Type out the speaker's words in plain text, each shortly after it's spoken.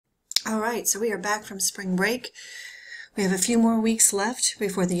All right, so we are back from spring break. We have a few more weeks left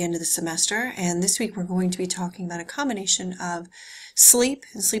before the end of the semester, and this week we're going to be talking about a combination of sleep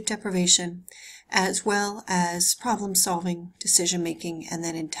and sleep deprivation, as well as problem solving, decision making, and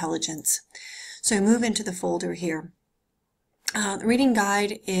then intelligence. So move into the folder here. The reading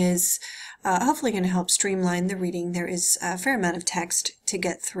guide is hopefully going to help streamline the reading. There is a fair amount of text to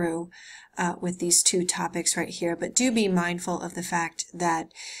get through with these two topics right here, but do be mindful of the fact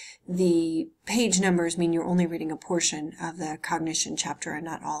that the page numbers mean you're only reading a portion of the cognition chapter and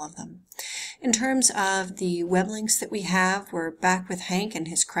not all of them. In terms of the web links that we have, we're back with Hank and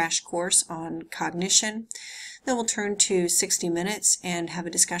his crash course on cognition. Then we'll turn to 60 Minutes and have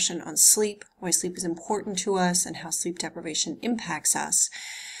a discussion on sleep, why sleep is important to us, and how sleep deprivation impacts us.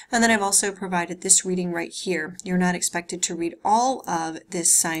 And then I've also provided this reading right here. You're not expected to read all of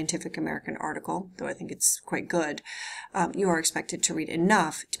this Scientific American article, though I think it's quite good. You are expected to read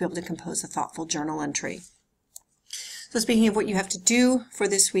enough to be able to compose a thoughtful journal entry. So speaking of what you have to do for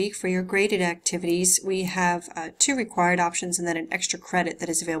this week for your graded activities, we have two required options and then an extra credit that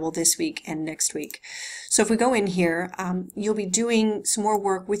is available this week and next week. So if we go in here, you'll be doing some more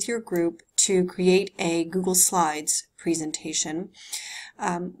work with your group to create a Google Slides presentation.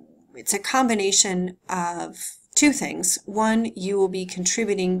 It's a combination of two things. One, you will be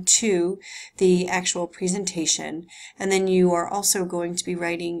contributing to the actual presentation, and then you are also going to be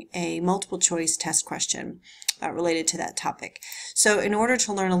writing a multiple choice test question related to that topic. So in order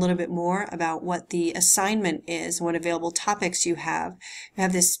to learn a little bit more about what the assignment is, what available topics you have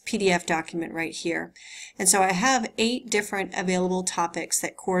this PDF document right here. And so I have 8 different available topics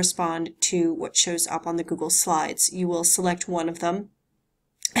that correspond to what shows up on the Google Slides. You will select one of them,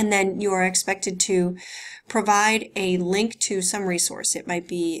 and then you are expected to provide a link to some resource. It might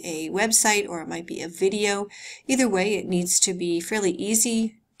be a website or it might be a video. Either way, it needs to be fairly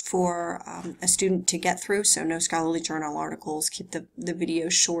easy for a student to get through, so no scholarly journal articles. Keep the video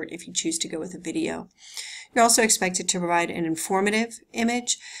short if you choose to go with a video. You're also expected to provide an informative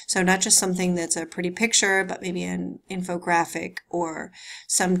image, so not just something that's a pretty picture, but maybe an infographic or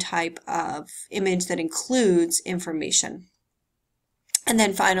some type of image that includes information. And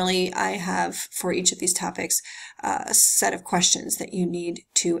then finally, I have for each of these topics a set of questions that you need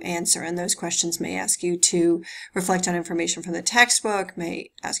to answer, and those questions may ask you to reflect on information from the textbook,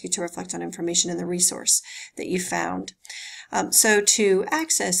 may ask you to reflect on information in the resource that you found. So to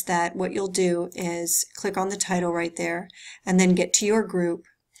access that, what you'll do is click on the title right there and then get to your group.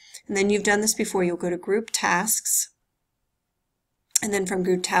 And then you've done this before. You'll go to Group Tasks. And then from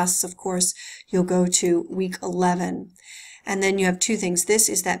Group Tasks, of course, you'll go to Week 11. And then you have two things. This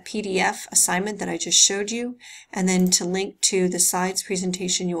is that PDF assignment that I just showed you. And then to link to the slides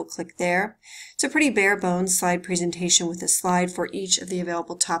presentation, you will click there. It's a pretty bare bones slide presentation with a slide for each of the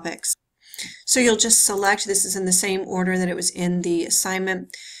available topics. So you'll just select, this is in the same order that it was in the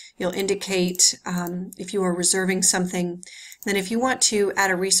assignment. You'll indicate if you are reserving something. Then if you want to add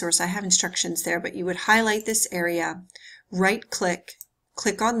a resource, I have instructions there, but you would highlight this area, right click,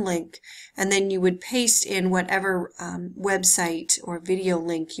 click on link, and then you would paste in whatever website or video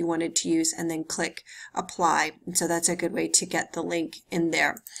link you wanted to use and then click apply. And so that's a good way to get the link in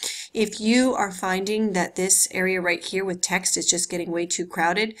there. If you are finding that this area right here with text is just getting way too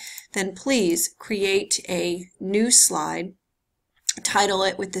crowded, then please create a new slide, title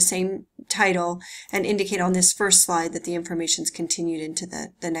it with the same title, and indicate on this first slide that the information is continued into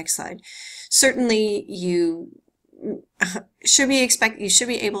the next slide. Certainly you should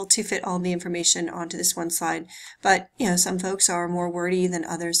be able to fit all the information onto this one slide, but some folks are more wordy than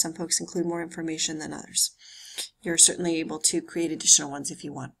others. Some folks include more information than others. You're certainly able to create additional ones if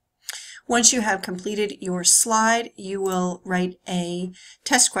you want. Once you have completed your slide, you will write a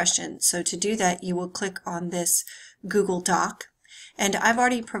test question. So to do that, you will click on this Google Doc, and I've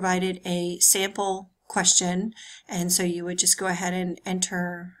already provided a sample question, and so you would just go ahead and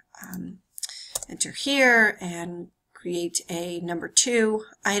enter here and create a number 2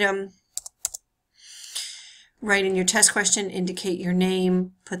 item. Write in your test question, indicate your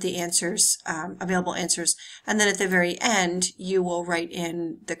name, put the answers, available answers, and then at the very end you will write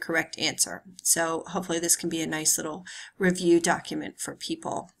in the correct answer. So hopefully this can be a nice little review document for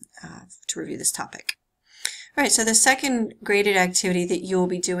people to review this topic. All right, so the second graded activity that you will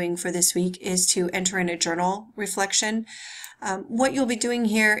be doing for this week is to enter in a journal reflection. What you'll be doing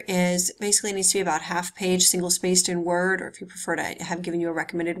here is basically needs to be about half page, single spaced in Word, or if you prefer to have given you a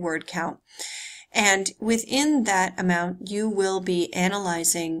recommended word count. And within that amount, you will be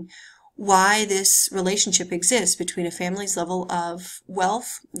analyzing why this relationship exists between a family's level of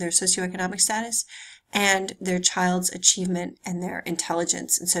wealth, their socioeconomic status, and their child's achievement and their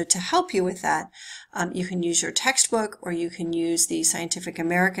intelligence. And so to help you with that, you can use your textbook, or you can use the Scientific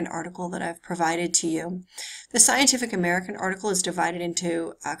American article that I've provided to you. The Scientific American article is divided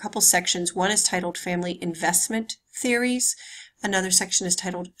into a couple sections. One is titled Family Investment Theories. Another section is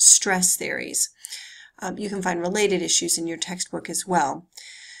titled Stress Theories. You can find related issues in your textbook as well.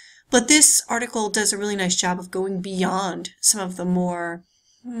 But this article does a really nice job of going beyond some of the more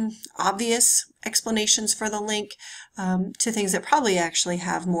obvious explanations for the link to things that probably actually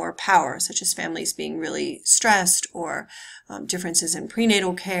have more power, such as families being really stressed, or differences in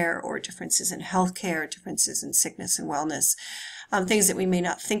prenatal care, or differences in health care, differences in sickness and wellness, things that we may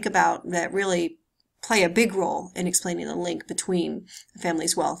not think about that really play a big role in explaining the link between a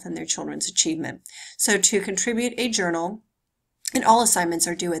family's wealth and their children's achievement. So to contribute a journal, and all assignments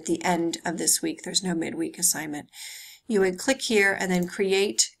are due at the end of this week, there's no midweek assignment, you would click here and then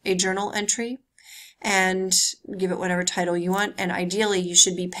create a journal entry and give it whatever title you want. And ideally, you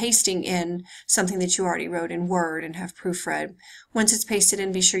should be pasting in something that you already wrote in Word and have proofread. Once it's pasted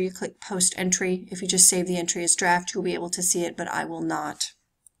in, be sure you click Post Entry. If you just save the entry as draft, you'll be able to see it, but I will not.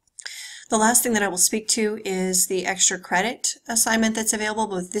 The last thing that I will speak to is the extra credit assignment that's available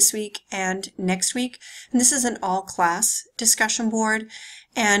both this week and next week. And this is an all-class discussion board,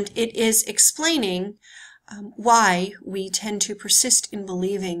 and it is explaining why we tend to persist in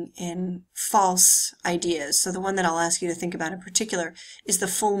believing in false ideas. So the one that I'll ask you to think about in particular is the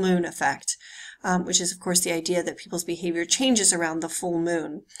full moon effect, which is, of course, the idea that people's behavior changes around the full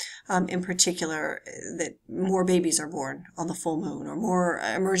moon. In particular, that more babies are born on the full moon, or more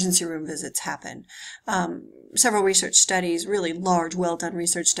emergency room visits happen. Several research studies, really large, well-done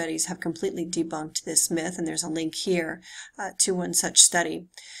research studies, have completely debunked this myth, and there's a link here to one such study.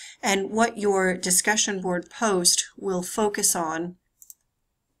 And what your discussion board post will focus on,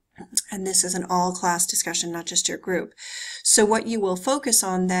 and this is an all-class discussion, not just your group. So what you will focus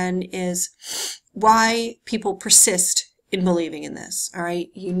on then is why people persist in believing in this, all right?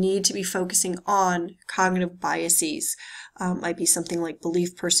 You need to be focusing on cognitive biases. Might be something like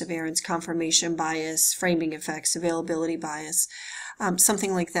belief perseverance, confirmation bias, framing effects, availability bias,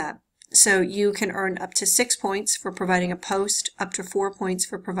 something like that. So you can earn up to 6 points for providing a post, up to 4 points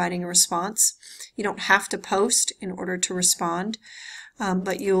for providing a response. You don't have to post in order to respond,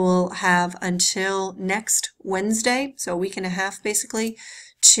 but you will have until next Wednesday, so a week and a half basically,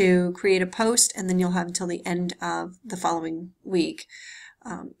 to create a post, and then you'll have until the end of the following week.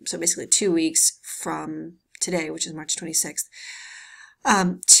 So basically 2 weeks from today, which is March 26th,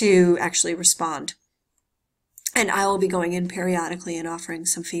 to actually respond. And I will be going in periodically and offering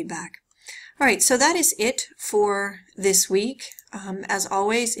some feedback. All right, so that is it for this week. As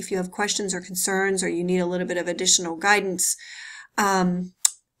always, if you have questions or concerns, or you need a little bit of additional guidance,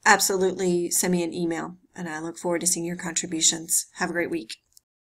 absolutely send me an email, and I look forward to seeing your contributions. Have a great week.